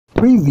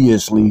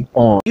Previously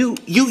on You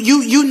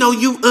know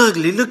you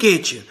ugly. Look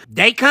at you.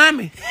 They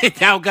coming.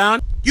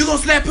 Doggone. You gonna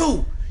slap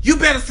who? You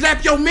better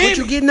slap your man. What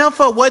you getting up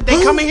for? What,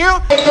 they coming here?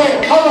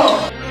 Hold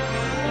on.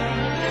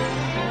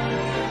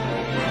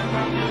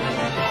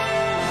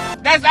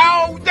 That's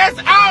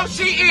all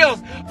she is.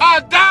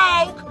 A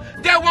dog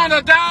that want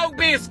a dog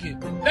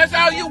biscuit. That's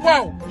all you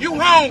want. You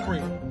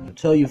hungry.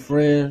 Tell your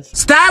friends.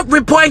 Stop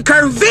reporting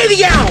Kerwin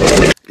video.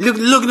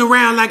 Looking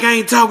around like I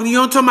ain't talking to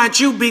you. I'm talking about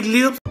you, big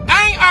lips.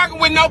 I ain't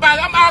arguing with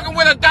nobody. I'm arguing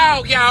with a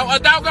dog, y'all. A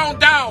doggone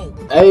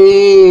dog.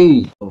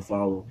 Hey! Don't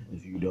follow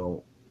if you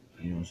don't.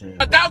 You know what I'm saying?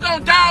 A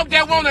doggone dog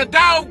that want a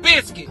dog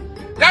biscuit.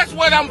 That's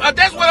what I'm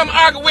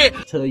arguing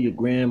with. Tell your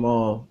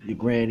grandma, your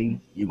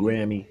granny, your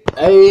Grammy.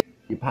 Hey!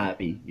 Your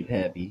poppy, your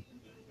pappy,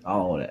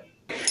 all that.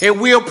 And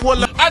we'll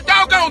pull up. A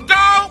doggone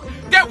dog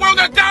that want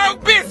a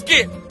dog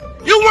biscuit.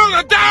 You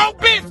want a dog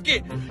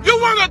biscuit. You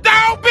want a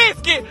dog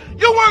biscuit.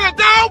 You want a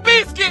dog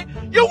biscuit.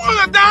 You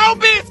want a dog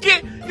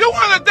biscuit. You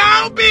want a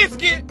dog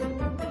biscuit.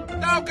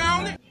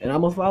 Doggone it. And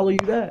I'm gonna follow you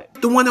back.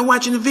 The one that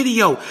watching the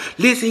video.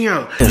 Listen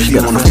here. If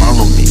you wanna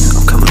follow me,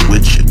 I'm coming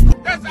with you.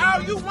 That's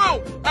all you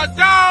want. A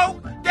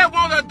dog that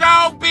want a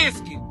dog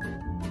biscuit.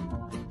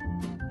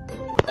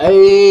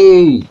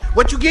 Hey!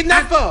 What you getting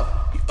that for?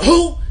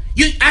 Who?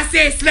 I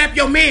said slap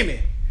your mammy.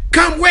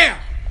 Come where?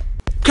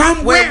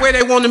 Come where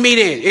they want to meet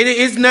at.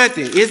 It's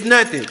nothing. It's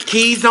nothing.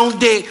 Keys on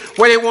deck.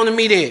 Where they want to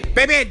meet at.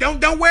 Baby,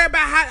 don't worry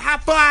about how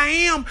far I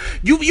am.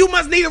 You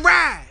must need a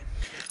ride.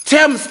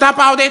 Tell them stop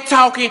all that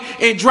talking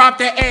and drop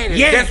that adder.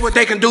 Yes. That's what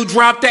they can do.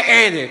 Drop the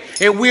adder.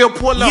 And we'll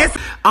pull up. Yes.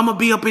 I'm going to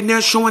be up in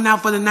there showing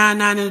out for the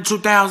 99 and the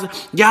 2000.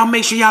 Y'all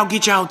make sure y'all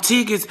get y'all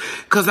tickets.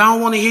 Because I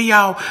don't want to hear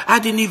y'all. I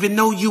didn't even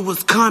know you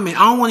was coming.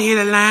 I don't want to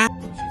hear the line.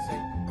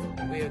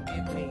 We'll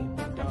get me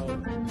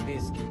dog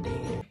biscuit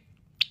then.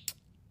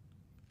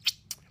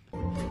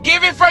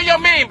 Give it for your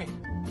mammy.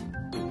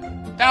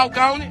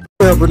 Doggone it.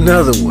 Up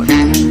another one.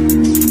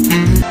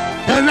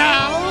 And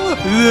now,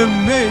 the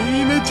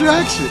main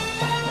attraction.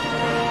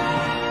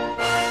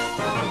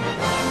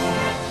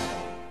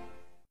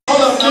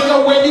 Hold up,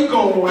 nigga, where you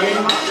going?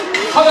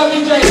 Hold up,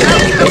 DJ.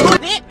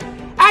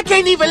 I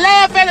can't even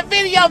laugh at a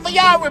video for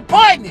y'all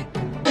reporting it.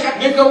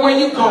 Nigga, where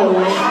you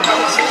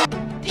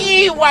going?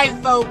 These white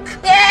folk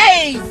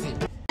crazy.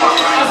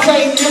 I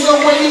say,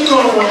 nigga, where you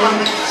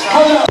going?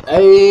 Hold up.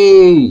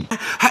 Hey!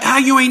 How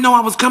you ain't know I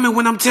was coming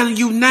when I'm telling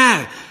you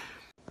now?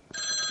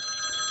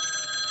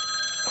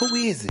 Who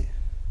is it?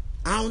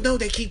 I don't know,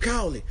 they keep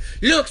calling.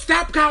 Look,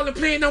 stop calling,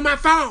 playing on my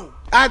phone.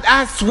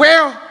 I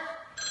swear.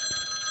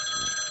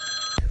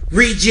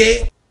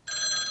 Reject.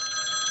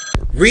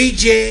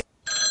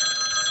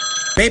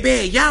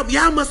 Baby,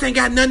 y'all must ain't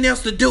got nothing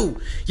else to do.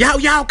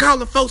 Y'all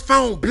calling folks'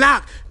 phone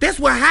blocked. That's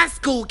what high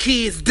school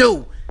kids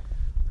do.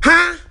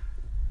 Huh?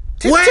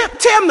 What?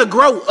 Tell them to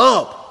grow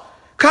up.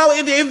 Call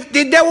if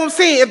that's what I'm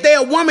saying. If they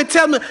a woman,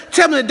 tell them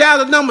to dial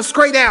the number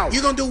straight out.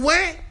 You gonna do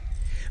what?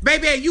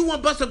 Baby, you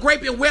want bust a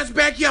grape in West's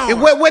backyard. And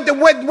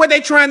what they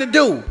trying to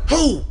do?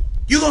 Who?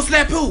 You gonna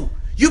slap who?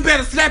 You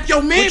better slap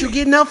your man. What you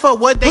getting up for?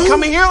 What, they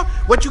coming here?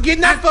 What you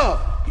getting up for?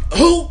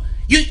 Who?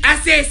 I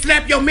said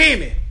slap your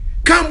mammy.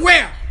 Come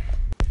where?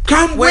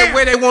 Come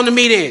where they want to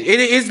meet at.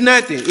 It's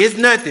nothing. It's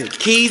nothing.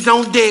 Keys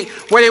on deck.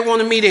 Where they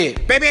want to meet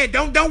at. Baby,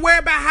 don't worry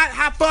about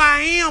how far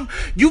I am.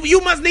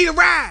 You must need a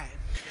ride.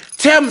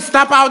 Tell them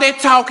stop all that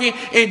talking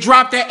and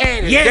drop that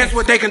adder. Yes. That's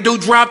what they can do.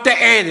 Drop the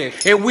adder.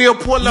 And we'll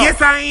pull up.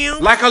 Yes, I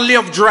am. Like a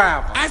Lyft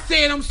driver. I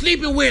said I'm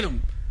sleeping with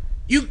him.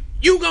 You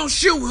gonna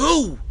shoot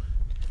who?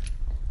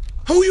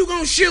 Who you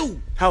gonna shoot?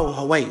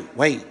 Oh, wait.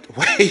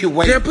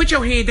 Girl, put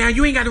your hand down.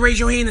 You ain't got to raise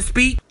your hand to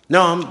speak.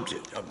 No,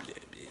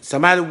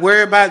 somebody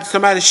worry about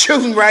somebody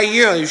shooting right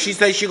here. If she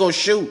say she gonna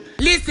shoot.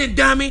 Listen,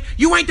 dummy.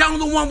 You ain't the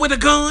only one with a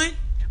gun.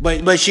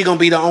 But she gonna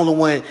be the only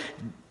one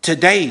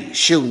today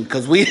shooting.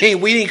 Because we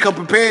didn't come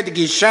prepared to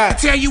get shot. I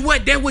tell you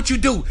what, that's what you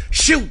do.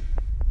 Shoot.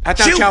 I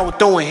thought y'all were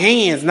throwing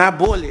hands, not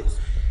bullets.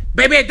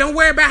 Baby, don't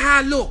worry about how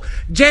I look.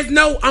 Just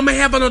know I'm gonna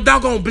have on a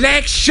doggone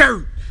black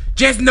shirt.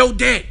 Just know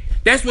that.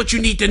 That's what you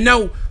need to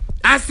know.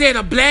 I said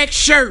a black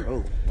shirt.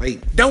 Oh,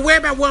 wait. Don't worry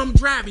about where I'm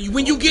driving.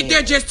 When you get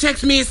there, just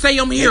text me and say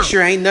I'm here. Make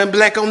sure ain't nothing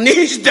black on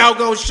this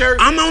doggone shirt.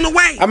 I'm on the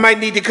way. I might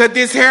need to cut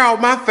this hair off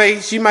my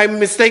face. She might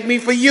mistake me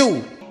for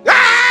you.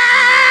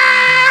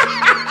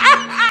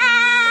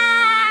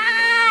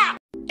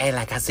 Hey,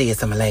 like I said,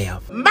 some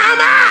laugh.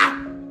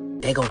 Mama!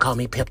 They gonna call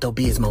me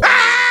Pepto-Bismol.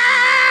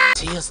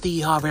 Tell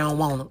Steve Harvey I don't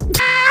want him.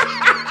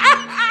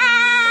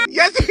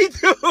 Yes, he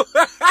do.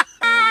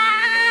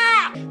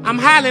 I'm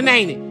hollering,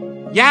 ain't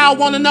it? Y'all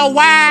wanna know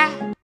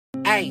why?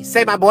 Hey,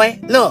 say my boy,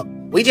 look,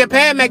 we just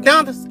passed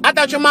McDonald's. I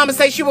thought your mama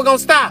said she was gonna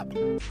stop.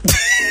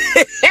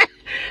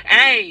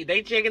 Hey,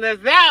 they checking us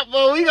out,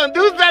 boy. We gonna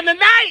do something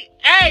tonight.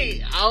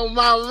 Hey, on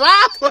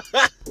my mama.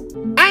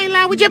 I ain't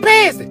lying, we just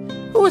passed it.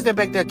 Who is that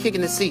back there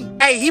kicking the seat?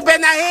 Hey, he better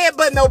not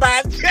headbutt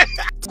nobody.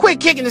 Quit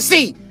kicking the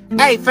seat.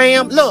 Hey,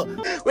 fam, look.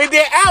 With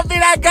that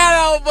outfit I got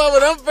on,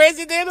 but I'm fresh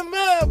in the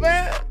mud,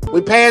 man.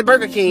 We passed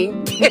Burger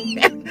King.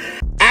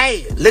 I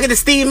Hey, look at the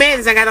Steve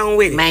Madden's I got on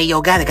with it. Man,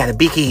 yo, got a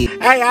big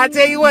head. Hey, I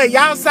tell you what,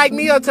 y'all psych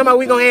me up talking about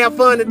we gonna have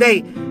fun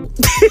today.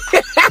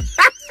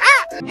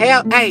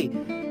 Hell, hey,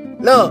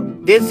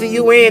 look, this is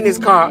you in this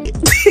car.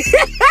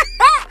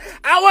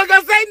 I wasn't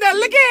gonna say nothing.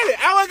 Look at it.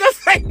 I wasn't gonna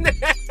say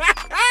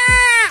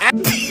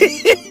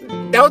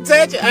nothing. Don't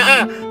touch it.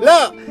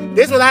 Look,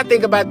 this is what I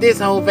think about this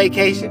whole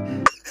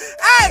vacation.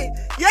 Hey,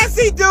 yes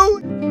he do.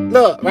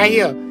 Look, right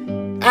here.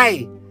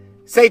 Hey,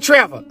 say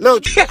Trevor.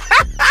 Look.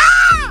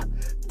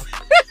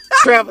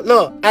 Trevor,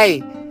 look.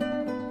 Hey,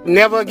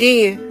 never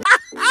again.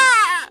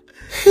 I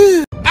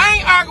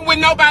ain't arguing with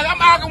nobody.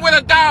 I'm arguing with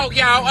a dog,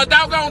 y'all. A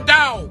doggone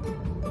dog.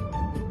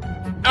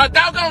 A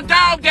doggone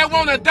dog that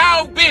want a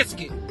dog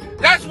biscuit.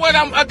 That's what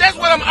I'm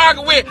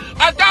arguing with.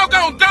 A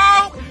doggone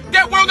dog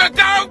that want a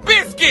dog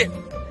biscuit.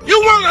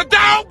 You want a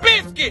dog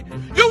biscuit.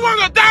 You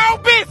want a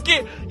dog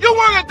biscuit. You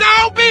want a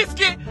dog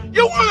biscuit.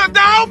 You want a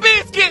dog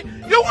biscuit.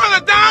 You want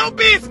a dog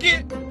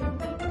biscuit.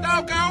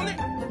 Doggone it.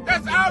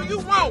 That's all you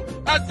want.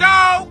 A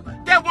dog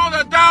that want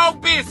a dog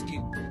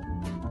biscuit.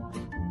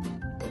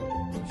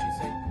 She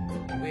said,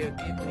 well,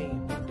 give me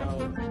a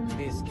dog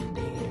biscuit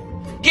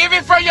then. Give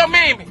it for your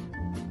mammy.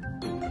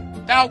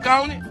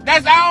 Doggone it.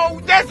 That's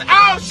all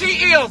she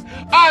is.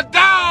 A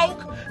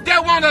dog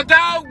that want a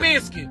dog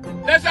biscuit.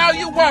 That's all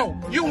you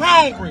want. You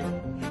hungry.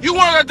 You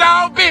want a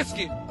dog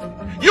biscuit.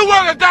 You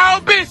want a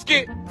dog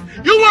biscuit.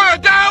 You want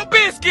a dog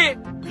biscuit.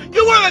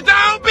 You want a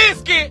dog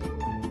biscuit.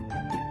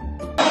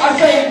 I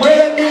say,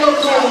 red meal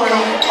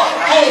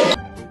hey.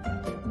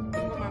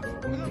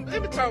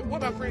 Let me talk.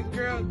 What my friend,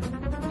 girl?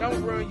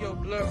 Don't run your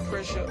blood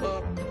pressure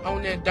up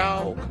on that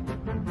dog.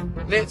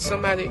 Let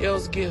somebody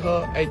else get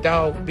her a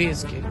dog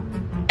biscuit.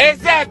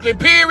 Exactly.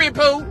 Period,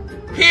 poo.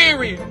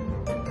 Period.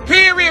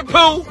 Period,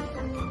 poo.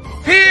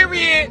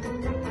 Period.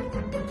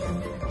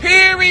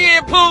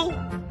 Period, poo.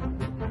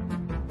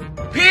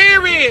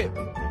 Period.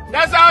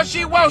 That's all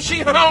she wants.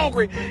 She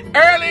hungry.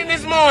 Early in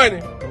this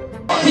morning.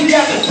 He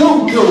got the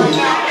two.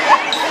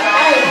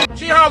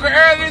 She hungry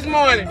early this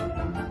morning.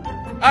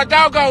 A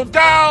doggone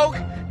dog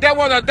that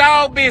want a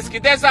dog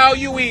biscuit. That's all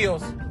you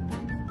is.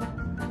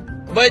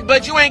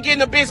 But you ain't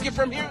getting a biscuit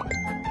from him.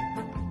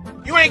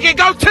 You ain't getting.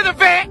 Go to the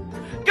vet.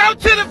 Go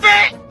to the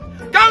vet.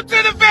 Go to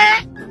the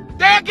vet.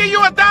 They'll give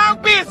you a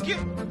dog biscuit.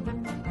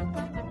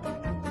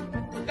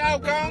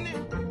 Doggone it.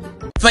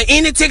 For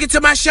any ticket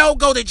to my show,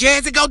 go to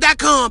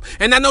jazzygo.com.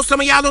 And I know some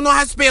of y'all don't know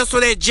how to spell,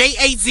 so that's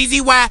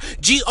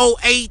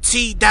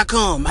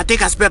JAZZYGOAT.com. I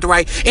think I spelled it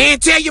right.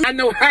 And tell you, I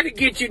know how to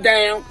get you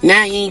down.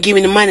 Now you ain't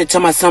giving the money to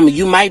my summer.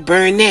 You might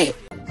burn that.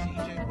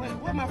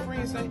 What my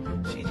friend say?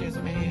 She just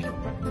mad.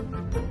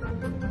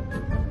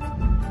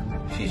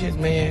 She just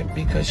mad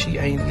because she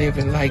ain't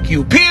living like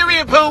you.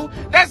 Period, poo.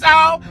 That's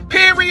all.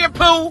 Period,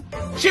 poo.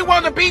 She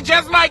want to be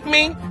just like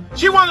me.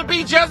 She want to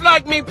be just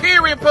like me.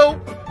 Period, poo.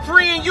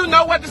 Friend, you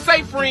know what to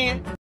say,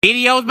 friend.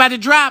 Video's about to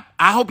drop.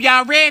 I hope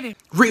y'all ready.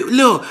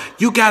 Look,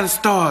 you gotta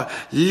start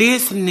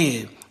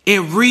listening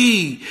and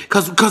read.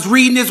 Cause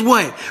reading is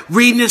what?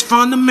 Reading is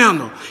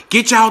fundamental.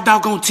 Get y'all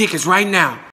doggone tickets right now.